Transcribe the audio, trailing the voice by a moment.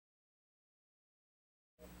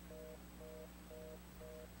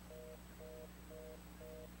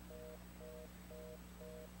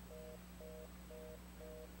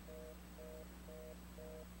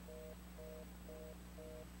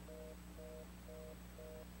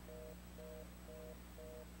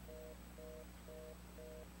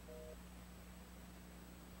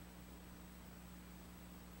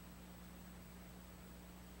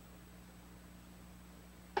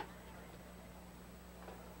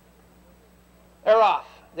They're off.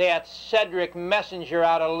 That's Cedric Messenger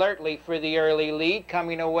out alertly for the early lead.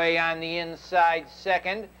 Coming away on the inside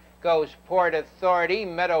second goes Port Authority.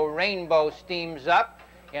 Meadow Rainbow steams up,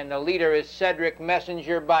 and the leader is Cedric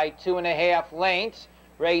Messenger by 2.5 lengths.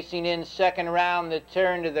 Racing in second round the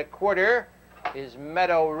turn to the quarter is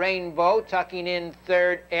Meadow Rainbow. Tucking in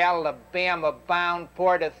third, Alabama Bound.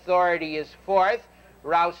 Port Authority is fourth.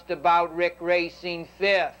 Roustabout Rick Racing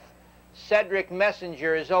fifth. Cedric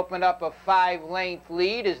Messenger has opened up a 5-length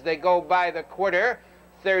lead as they go by the quarter,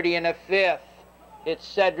 30 1/5. It's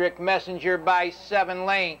Cedric Messenger by 7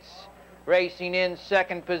 lengths. Racing in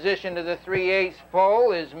second position to the 3/8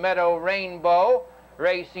 pole is Meadow Rainbow.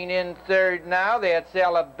 Racing in third now, that's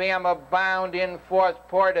Alabama Bound. In fourth,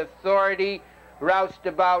 Port Authority.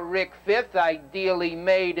 Roustabout Rick fifth. Ideally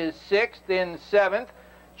Made is sixth. In seventh,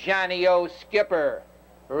 Johnny O. Skipper.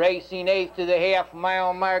 Racing eighth to the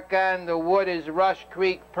half-mile mark on the wood is Rush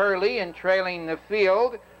Creek Pearly, and trailing the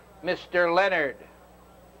field, Mr. Leonard.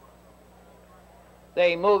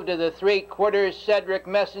 They move to the 3/4. Cedric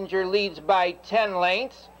Messenger leads by 10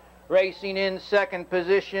 lengths. Racing in second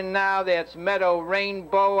position now, that's Meadow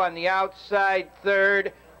Rainbow. On the outside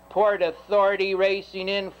third, Port Authority. Racing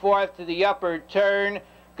in fourth to the upper turn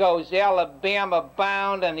goes Alabama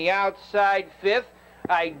Bound. On the outside fifth,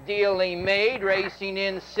 Ideally Made. Racing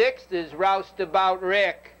in sixth is Roustabout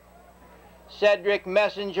Rick. Cedric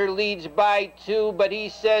Messenger leads by 2, but he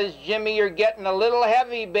says, Jimmy, you're getting a little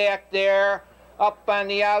heavy back there. Up on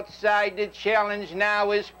the outside to challenge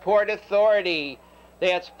now is Port Authority.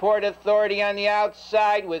 That's Port Authority on the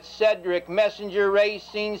outside with Cedric Messenger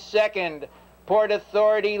racing second. Port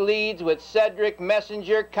Authority leads with Cedric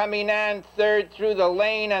Messenger coming on third through the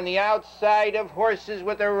lane on the outside of Horses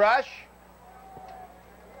with a Rush.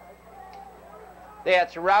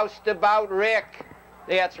 That's Roustabout Rick.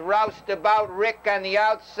 That's Roustabout Rick on the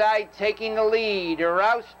outside taking the lead.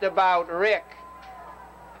 Roustabout Rick.